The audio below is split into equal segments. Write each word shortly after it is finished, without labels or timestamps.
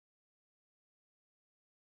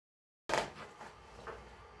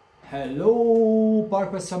Hello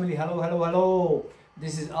Parkers family, hello.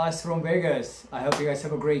 This is us from Vegas. I hope you guys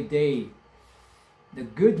have a great day. The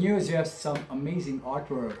good news, you have some amazing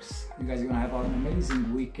artworks. You guys are gonna have an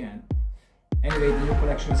amazing weekend. Anyway, the new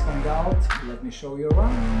collection is coming out. Let me show you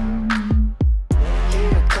around. Here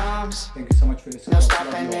it comes. Thank you so much for the support. No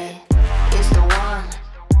stopping it. It's the one.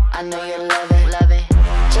 I know you love it.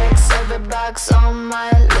 Checks every box on my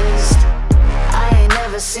list. I ain't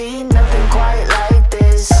never seen nothing quite like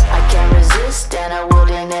this. I can't resist and I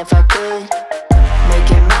wouldn't if I could.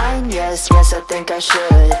 Make it mine, yes, I think I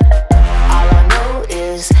should. All I know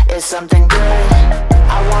is it's something good.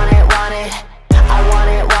 I want it, I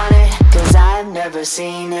want it, cause I've never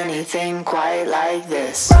seen anything quite like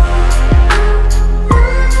this.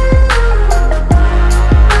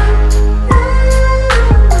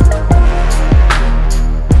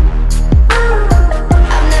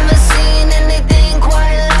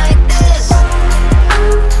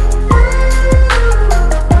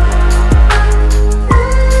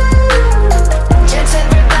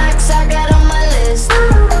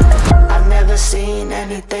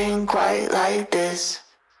 Quite like this.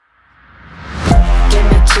 Give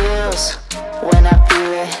me chills when I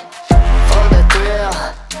feel it. For the thrill,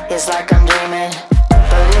 it's like I'm dreaming.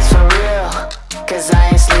 But it's for real, cause I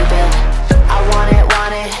ain't sleeping. I want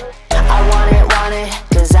it,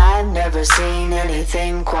 cause I've never seen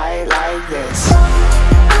anything quite like this.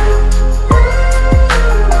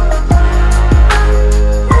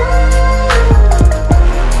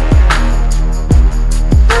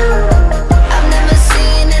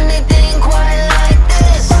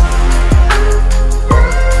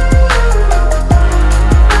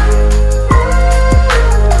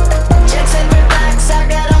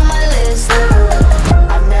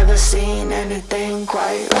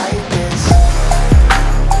 Quite like this.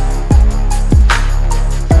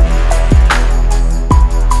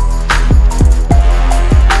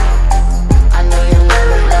 I know you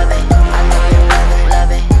love it. I know you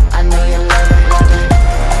love it. I know you love it. I know you love it. I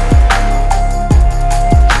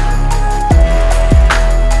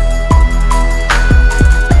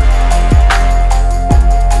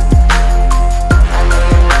know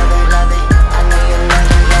you love it.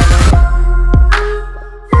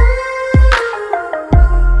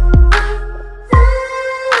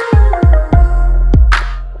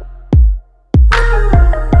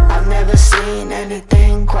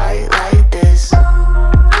 Anything quite like this.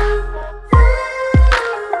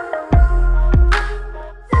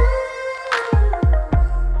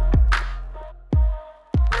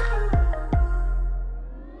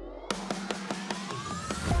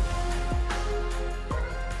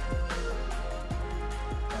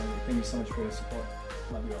 Thank you so much for your support.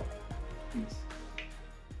 Love you all. Peace.